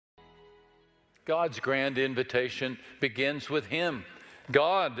God's grand invitation begins with Him.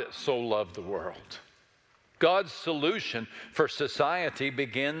 God so loved the world. God's solution for society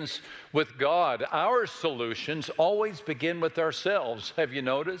begins with God. Our solutions always begin with ourselves. Have you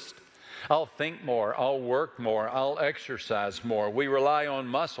noticed? I'll think more, I'll work more, I'll exercise more. We rely on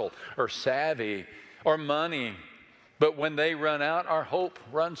muscle or savvy or money. But when they run out, our hope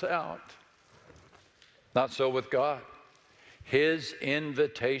runs out. Not so with God. His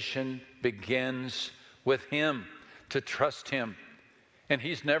invitation begins with Him, to trust Him. And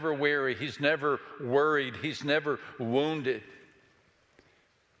He's never weary, He's never worried, He's never wounded.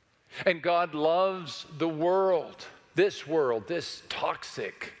 And God loves the world, this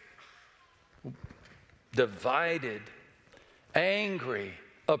toxic, divided, angry,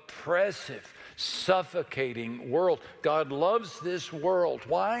 oppressive, suffocating world. God loves this world.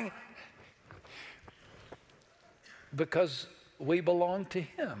 Why? Because we belong to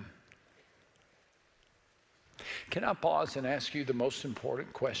Him. Can I pause and ask you the most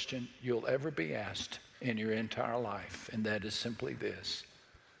important question you'll ever be asked in your entire life? And that is simply this.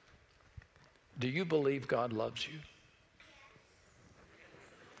 Do you believe God loves you?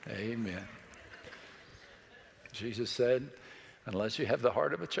 Amen. Jesus said, unless you have the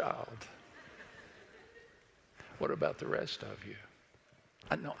heart of a child, what about the rest of you?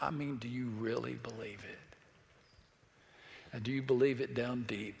 Do you really believe it? And do you believe it down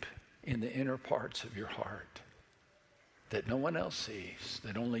deep in the inner parts of your heart that no one else sees,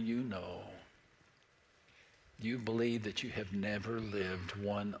 that only you know? Do you believe that you have never lived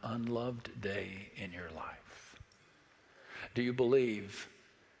one unloved day in your life? Do you believe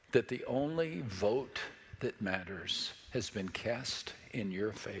that the only vote that matters has been cast in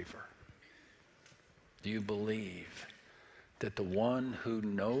your favor? Do you believe that the one who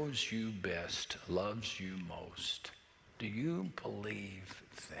knows you best loves you most? Do you believe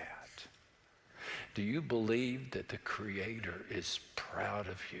that? Do you believe that the Creator is proud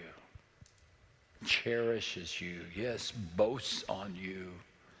of you, cherishes you, yes, boasts on you?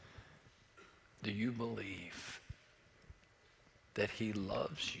 Do you believe that He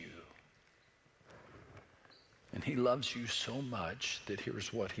loves you? And He loves you so much that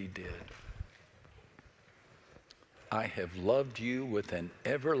here's what He did. I have loved you with an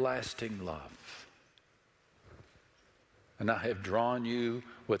everlasting love, and I have drawn you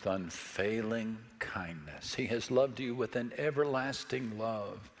with unfailing kindness. He has loved you with an everlasting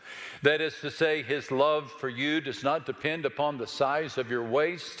love. That is to say, His love for you does not depend upon the size of your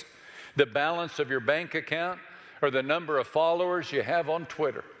waist, the balance of your bank account, or the number of followers you have on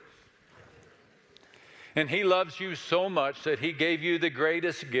Twitter. And He loves you so much that He gave you the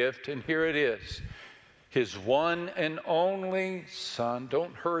greatest gift, and here it is. His one and only Son.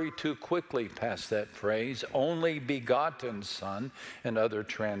 Don't hurry too quickly past that phrase. Only begotten Son in other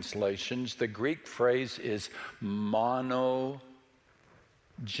translations. The Greek phrase is monogenes.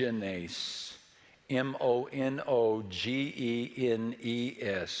 M-O-N-O-G-E-N-E-S.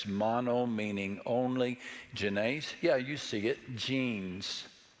 Mono meaning only. Genes, yeah, you see it. Genes.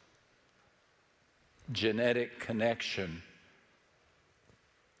 Genetic connection.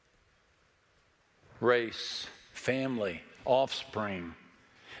 Race, family, offspring.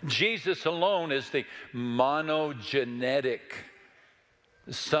 Jesus alone is the monogenetic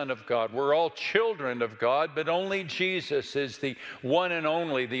Son of God. We're all children of God, but only Jesus is the one and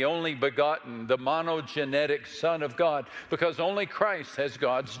only, the only begotten, the monogenetic Son of God, because only Christ has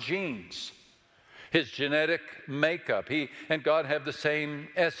God's genes. His genetic makeup. He and God have the same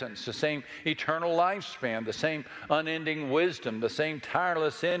essence, the same eternal lifespan, the same unending wisdom, the same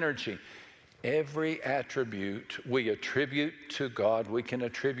tireless energy. Every attribute we attribute to God, we can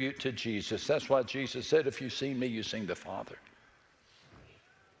attribute to Jesus. That's why Jesus said, if you've seen me, you've seen the Father.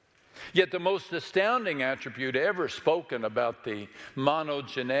 Yet the most astounding attribute ever spoken about the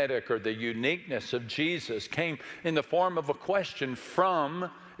monogenetic or the uniqueness of Jesus came in the form of a question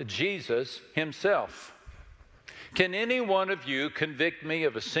from Jesus Himself. Can any one of you convict me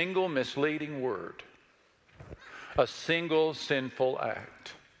of a single misleading word, a single sinful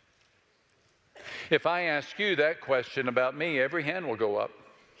act? If I ask you that question about me, every hand will go up.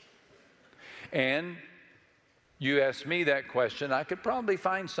 And you ask me that question, I could probably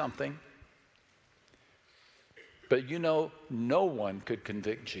find something. But you know, no one could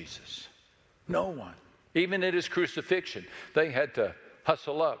convict Jesus. No one. Even at His crucifixion, they had to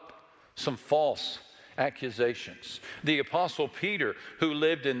hustle up some false accusations. The Apostle Peter, who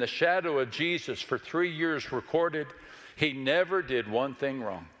lived in the shadow of Jesus for 3 years, recorded he never did one thing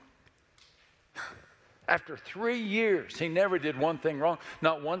wrong. After 3 years, he never did one thing wrong.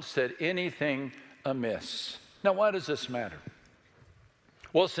 Not once said anything amiss. Now, why does this matter?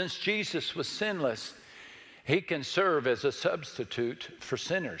 Well, since Jesus was sinless, he can serve as a substitute for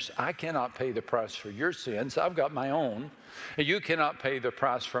sinners. I cannot pay the price for your sins. I've got my own. You cannot pay the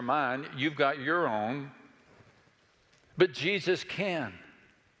price for mine. You've got your own. But Jesus can.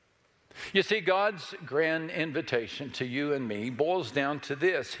 You see, God's grand invitation to you and me boils down to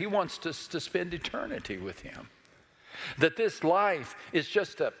this. He wants us to spend eternity with him. That this life is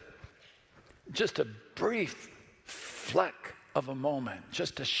just a brief fleck of a moment,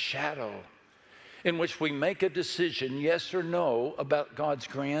 just a shadow in which we make a decision, yes or no, about God's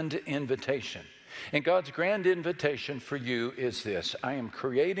grand invitation. And God's grand invitation for you is this: I am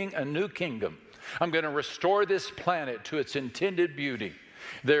creating a new kingdom. I'm going to restore this planet to its intended beauty.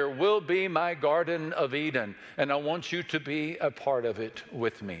 There will be my Garden of Eden, and I want you to be a part of it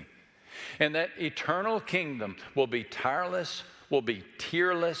with me. And that eternal kingdom will be tireless, will be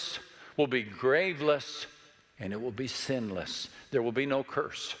tearless, will be graveless, and it will be sinless. There will be no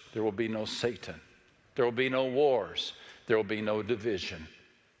curse. There will be no Satan. There will be no wars. There will be no division.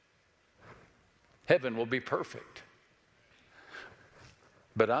 Heaven will be perfect.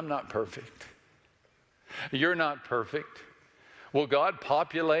 But I'm not perfect. You're not perfect. Will God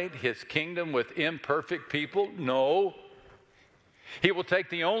populate his kingdom with imperfect people? No. He will take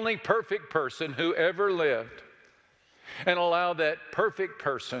the only perfect person who ever lived and allow that perfect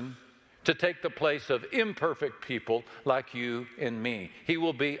person to take the place of imperfect people like you and me. He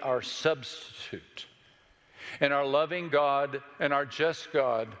will be our substitute. And our loving God and our just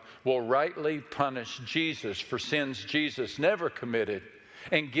God will rightly punish Jesus for sins Jesus never committed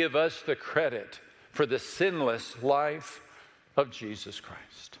and give us the credit for the sinless life of Jesus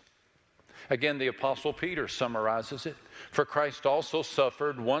Christ. Again, the Apostle Peter summarizes it. For Christ also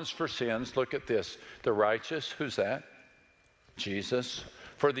suffered once for sins. Look at this. The righteous, who's that? Jesus.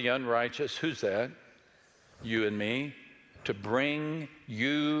 For the unrighteous, who's that? You and me. To bring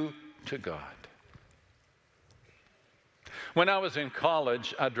you to God. When I was in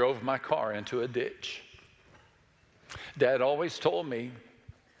college, I drove my car into a ditch. Dad always told me,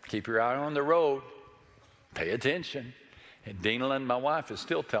 keep your eye on the road, pay attention. And Deanlin, my wife, is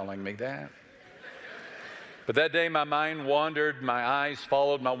still telling me that. But that day my mind wandered, my eyes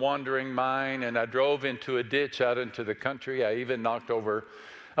followed my wandering mind, and I drove into a ditch out into the country. I even knocked over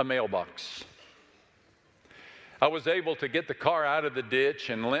a mailbox. I was able to get the car out of the ditch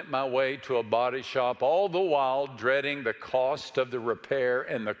and limp my way to a body shop, all the while dreading the cost of the repair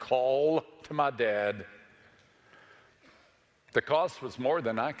and the call to my dad. The cost was more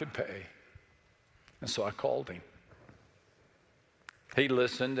than I could pay, and so I called him. He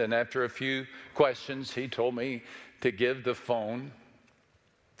listened, and after a few questions, he told me to give the phone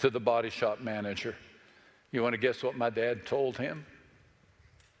to the body shop manager. You want to guess what my dad told him?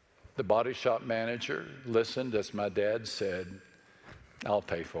 The body shop manager listened as my dad said, I'll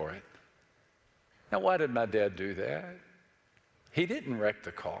pay for it. Now, why did my dad do that? He didn't wreck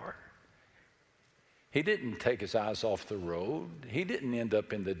the car. He didn't take his eyes off the road. He didn't end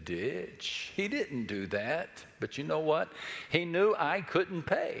up in the ditch. He didn't do that. But you know what? He knew I couldn't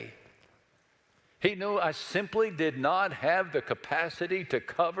pay. He knew I simply did not have the capacity to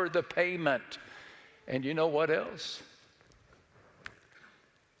cover the payment. And you know what else?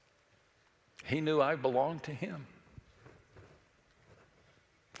 He knew I belonged to him.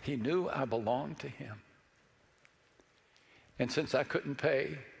 He knew I belonged to him. And since I couldn't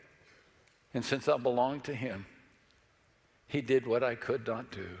pay, and since I belonged to him, he did what I could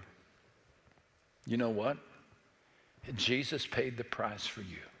not do. You know what? Jesus paid the price for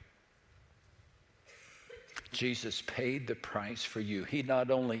you. Jesus paid the price for you. He not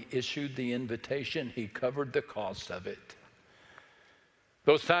only issued the invitation, he covered the cost of it.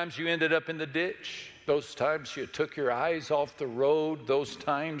 Those times you ended up in the ditch, those times you took your eyes off the road, those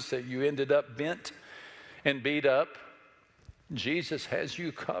times that you ended up bent and beat up, Jesus has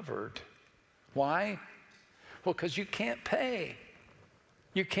you covered. Why? Well, because you can't pay.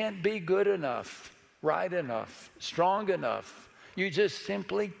 You can't be good enough, right enough, strong enough. You just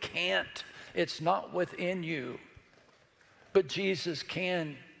simply can't. It's not within you. But Jesus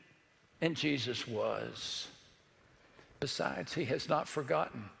can, and Jesus was. Besides, he has not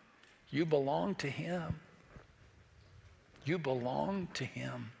forgotten. You belong to him. You belong to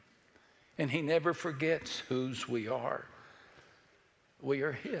him. And he never forgets whose we are. We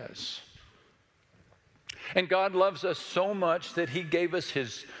are his. And God loves us so much that he gave us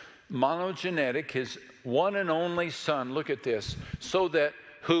his monogenetic, his one and only Son. Look at this. So that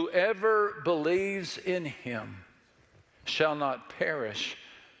whoever believes in him shall not perish,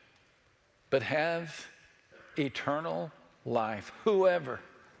 but have eternal life. Whoever.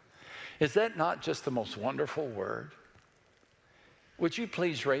 Is that not just the most wonderful word? Would you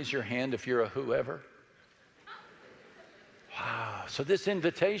please raise your hand if you're a whoever? Wow, so this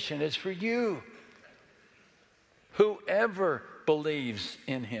invitation is for you. Whoever believes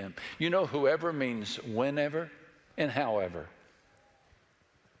in him. You know, whoever means whenever and however.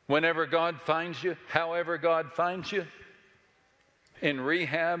 Whenever God finds you, however God finds you. In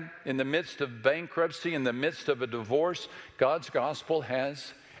rehab, in the midst of bankruptcy, in the midst of a divorce, God's gospel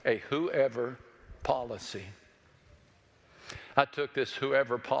has a whoever policy. I took this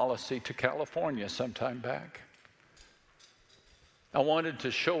whoever policy to California some time back. I wanted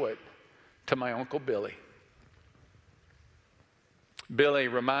to show it to my Uncle Billy. Billy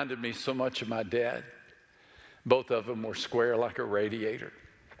reminded me so much of my dad. Both of them were square like a radiator.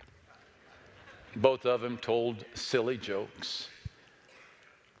 Both of them told silly jokes.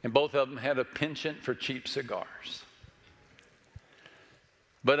 And both of them had a penchant for cheap cigars.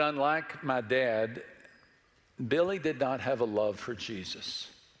 But unlike my dad, Billy did not have a love for Jesus.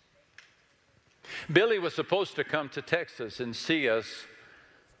 Billy was supposed to come to Texas and see us,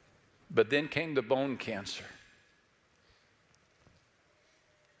 but then came the bone cancer.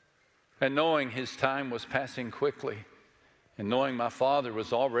 And knowing his time was passing quickly, and knowing my father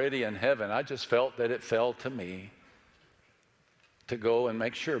was already in heaven, I just felt that it fell to me to go and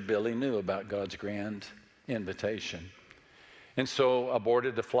make sure Billy knew about God's grand invitation. And so I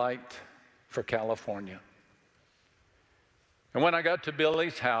boarded the flight for California. And when I got to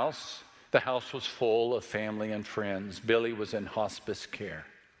Billy's house, the house was full of family and friends. Billy was in hospice care.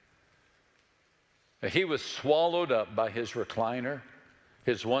 He was swallowed up by his recliner.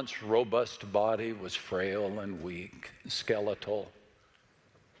 His once robust body was frail and weak, skeletal.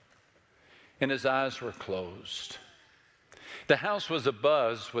 And his eyes were closed. The house was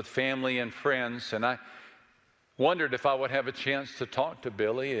abuzz with family and friends, and I wondered if I would have a chance to talk to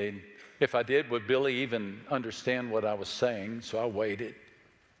Billy. And if I did, would Billy even understand what I was saying? So I waited.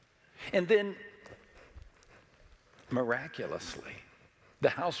 And then, miraculously, the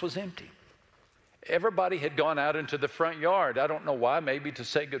house was empty. Everybody had gone out into the front yard. I don't know why, maybe to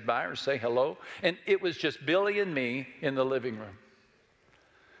say goodbye or say hello. And it was just Billy and me in the living room.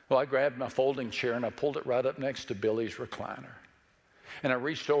 Well, I grabbed my folding chair and I pulled it right up next to Billy's recliner. And I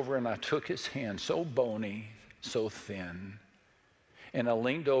reached over and I took his hand, so bony, so thin. And I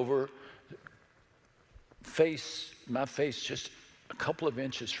leaned over, my face just a couple of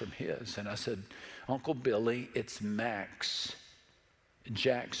inches from his. And I said, Uncle Billy, it's Max,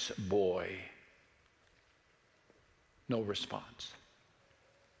 Jack's boy. No response.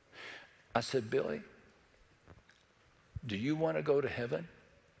 I said, Billy, do you want to go to heaven?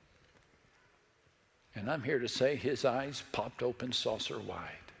 And I'm here to say his eyes popped open saucer wide.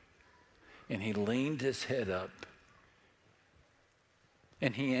 And he leaned his head up.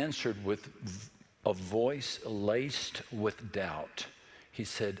 And he answered with a voice laced with doubt. He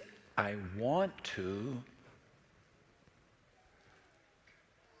said, I want to.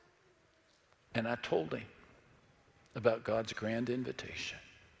 And I told him about God's grand invitation.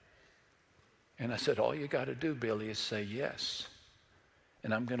 And I said, all you got to do, Billy, is say yes.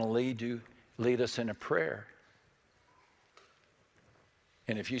 And I'm going to lead us in a prayer.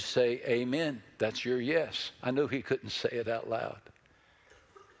 And if you say amen, that's your yes. I knew he couldn't say it out loud.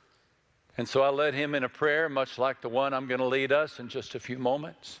 And so I led him in a prayer, much like the one I'm going to lead us in just a few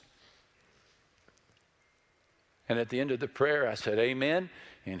moments. And at the end of the prayer, I said, amen.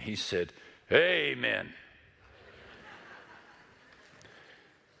 And he said, amen.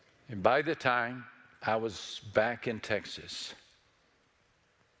 And by the time I was back in Texas,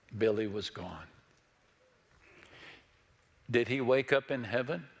 Billy was gone. Did he wake up in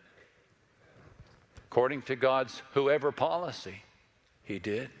heaven? According to God's whoever policy, he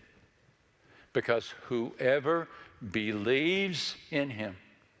did. Because whoever believes in him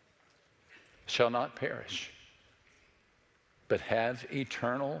shall not perish, but have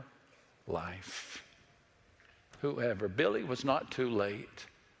eternal life. Whoever. Billy was not too late.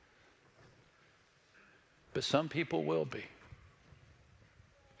 But some people will be.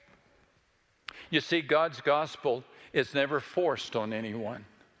 You see, God's gospel is never forced on anyone.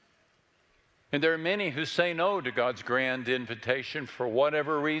 And there are many who say no to God's grand invitation for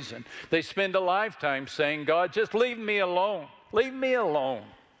whatever reason. They spend a lifetime saying, God, just leave me alone. Leave me alone.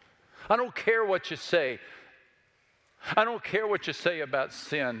 I don't care what you say. I don't care what you say about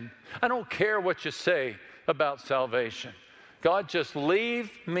sin. I don't care what you say about salvation. God, just leave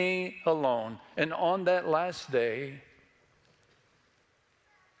me alone. And on that last day,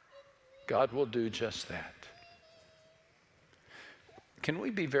 God will do just that. Can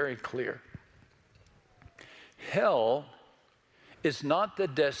we be very clear? Hell is not the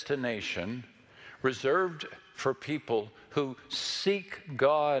destination reserved for people who seek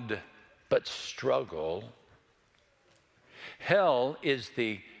God but struggle. Hell is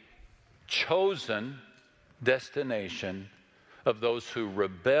the chosen destination of those who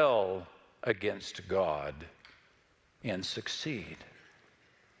rebel against God and succeed.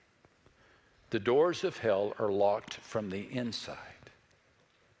 The doors of hell are locked from the inside.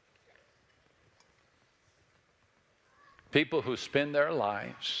 People who spend their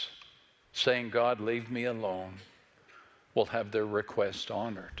lives saying, God, leave me alone, will have their request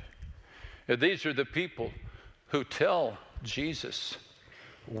honored. And these are the people who tell Jesus,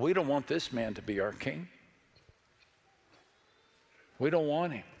 we don't want this man to be our king. We don't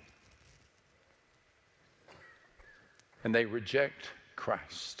want him. And they reject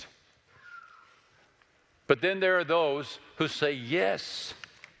Christ. But then there are those who say, yes,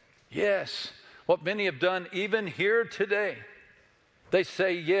 yes. What many have done even here today. They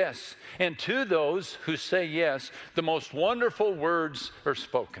say yes. And to those who say yes, the most wonderful words are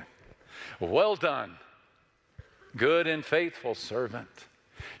spoken. Well done, good and faithful servant.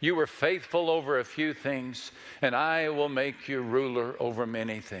 You were faithful over a few things, and I will make you ruler over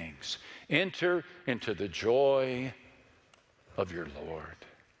many things. Enter into the joy of your Lord.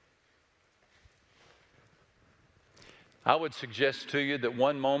 I would suggest to you that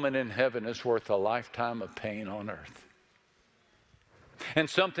one moment in heaven is worth a lifetime of pain on earth. And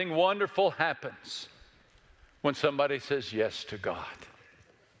something wonderful happens when somebody says yes to God.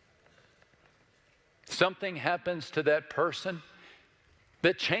 Something happens to that person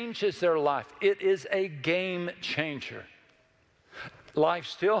that changes their life. It is a game changer. Life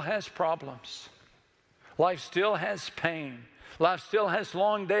still has problems. Life still has pain. Life still has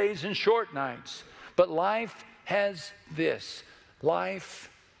long days and short nights. But life has this. Life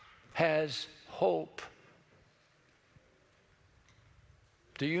has hope.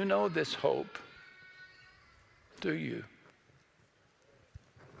 Do you know this hope? Do you?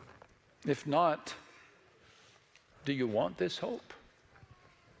 If not, do you want this hope?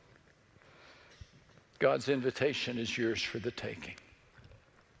 God's invitation is yours for the taking.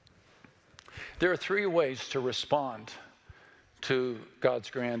 There are three ways to respond to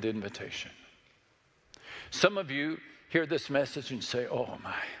God's grand invitation. Some of you hear this message and say, oh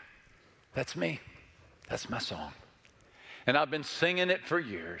my, that's me. That's my song. And I've been singing it for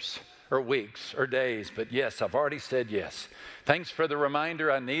years or weeks or days, but yes, I've already said yes. Thanks for the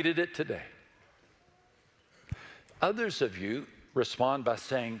reminder. I needed it today. Others of you respond by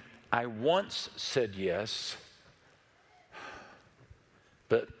saying, I once said yes,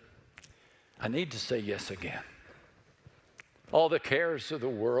 but I need to say yes again. All the cares of the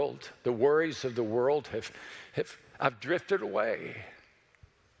world, the worries of the world I've drifted away,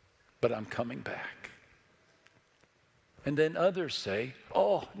 but I'm coming back. And then others say,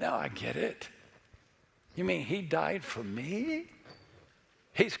 oh, now I get it. You mean he died for me?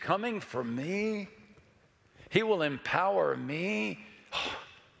 He's coming for me? He will empower me?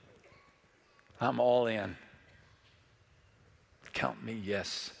 I'm all in. Count me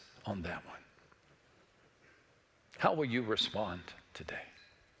yes on that one. How will you respond today?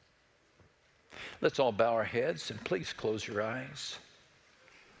 Let's all bow our heads and please close your eyes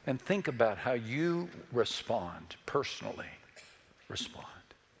and think about how you respond, personally respond.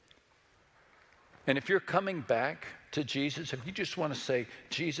 And if you're coming back to Jesus, if you just want to say,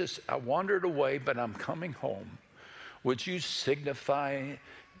 Jesus, I wandered away, but I'm coming home, would you signify,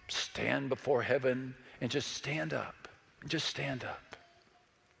 stand before heaven and just stand up? Just stand up.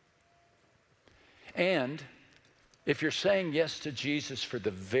 And if you're saying yes to Jesus for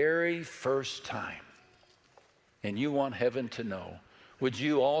the very first time and you want heaven to know, would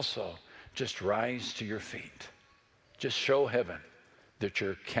you also just rise to your feet? Just show heaven that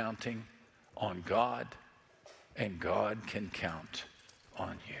you're counting on God and God can count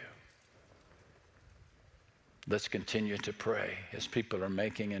on you. Let's continue to pray as people are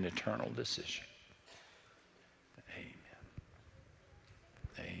making an eternal decision. Amen.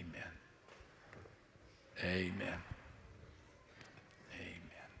 Amen. Amen.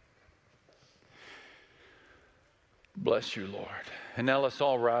 Bless you, Lord. And now let's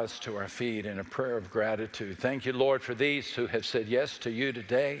all rise to our feet in a prayer of gratitude. Thank you, Lord, for these who have said yes to you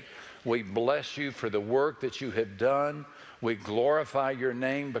today. We bless you for the work that you have done. We glorify your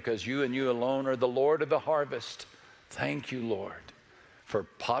name because you and you alone are the Lord of the harvest. Thank you, Lord, for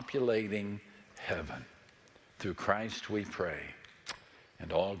populating heaven. Through Christ we pray.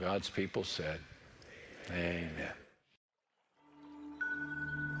 And all God's people said, amen.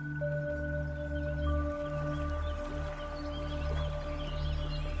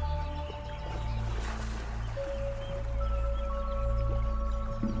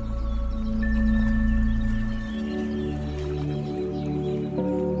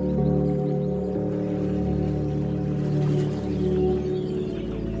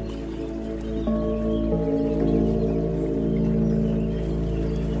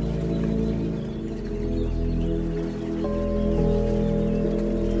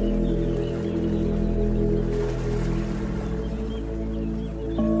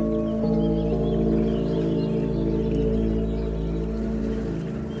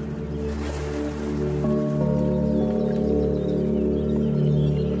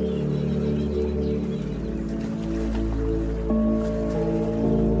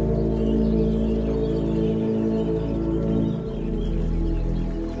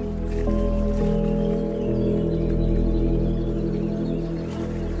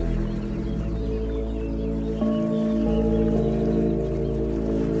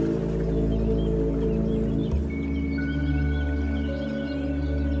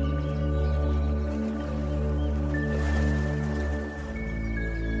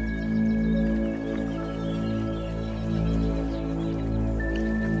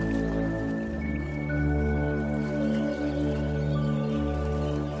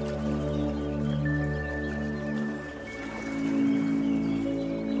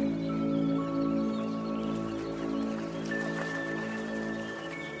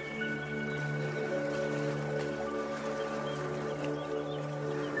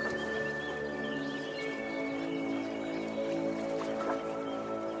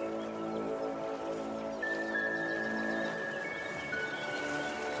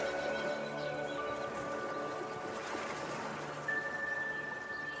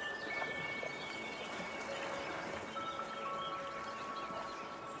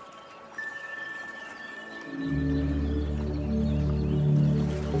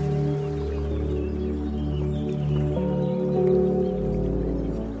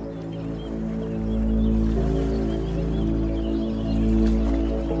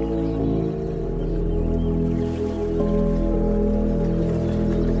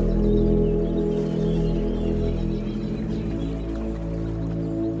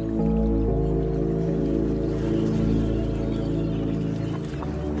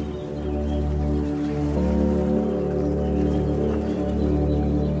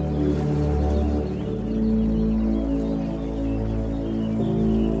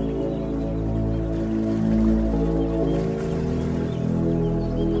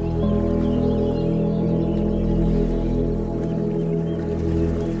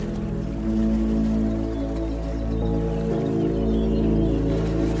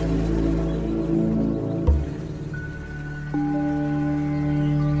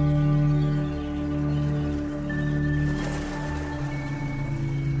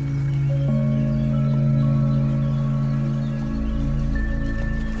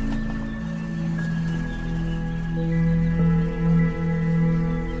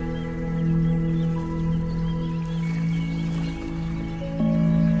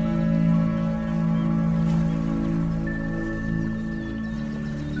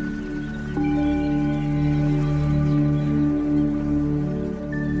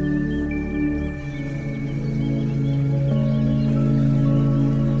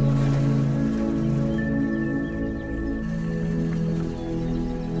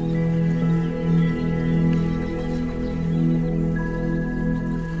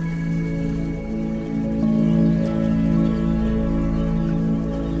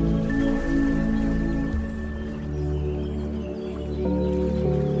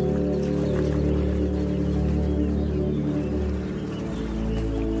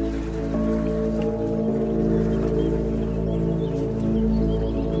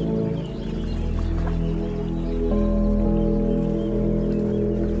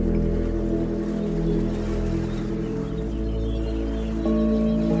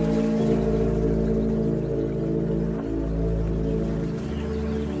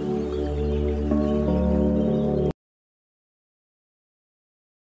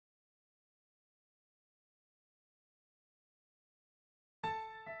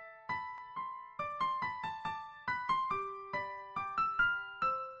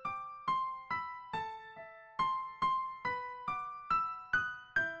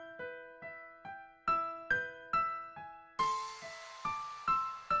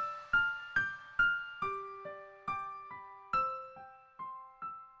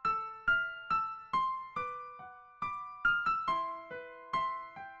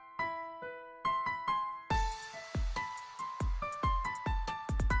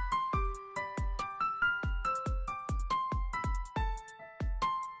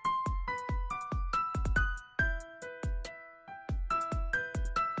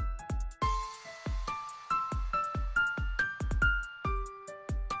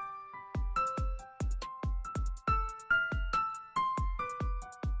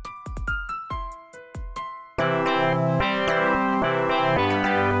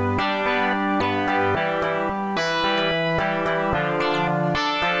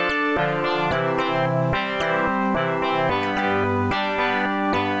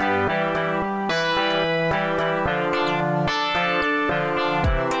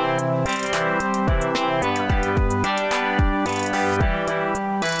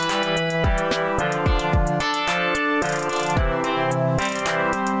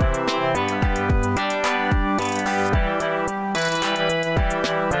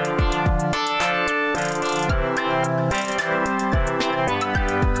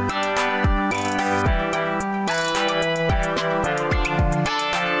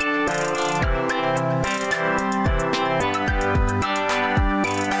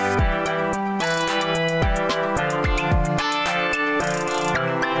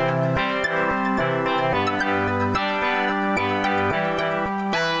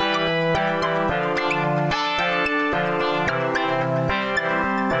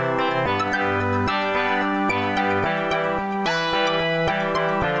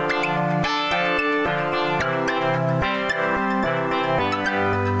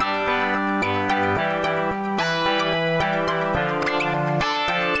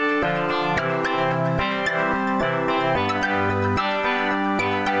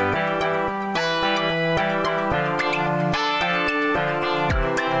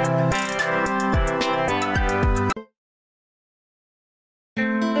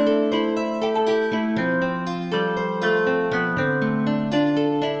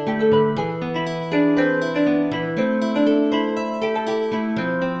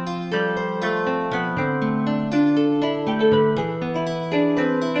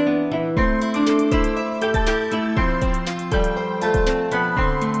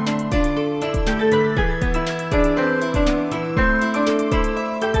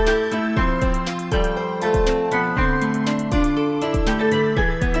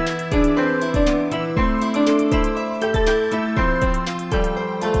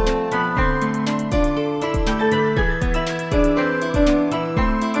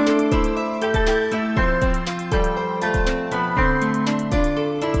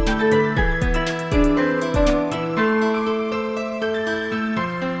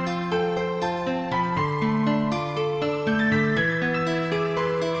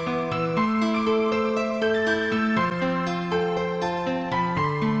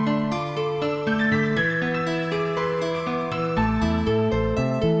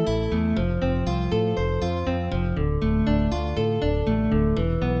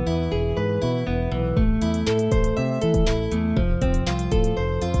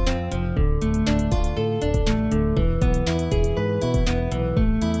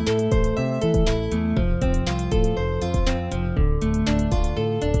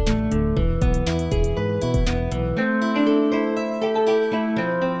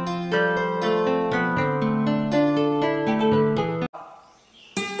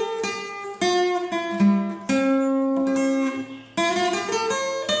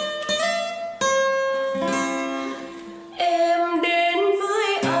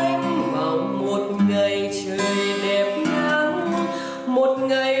 một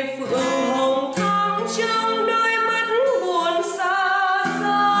ngày phượng hồng thắm trong đôi mắt buồn xa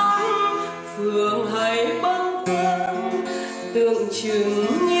xăm. Phượng hãy bâng khuâng tưởng chừng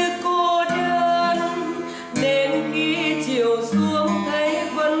như cô đơn, đến khi chiều xuống thấy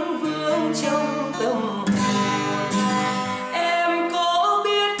vẫn vương trong tâm hồn. Em có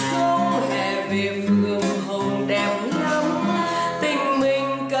biết không, hè về phượng hồng đẹp lắm, tình mình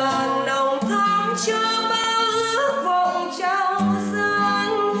càng nồng thắm cho bao ước vọng trao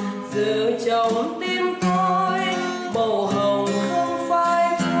dâng. Giờ trong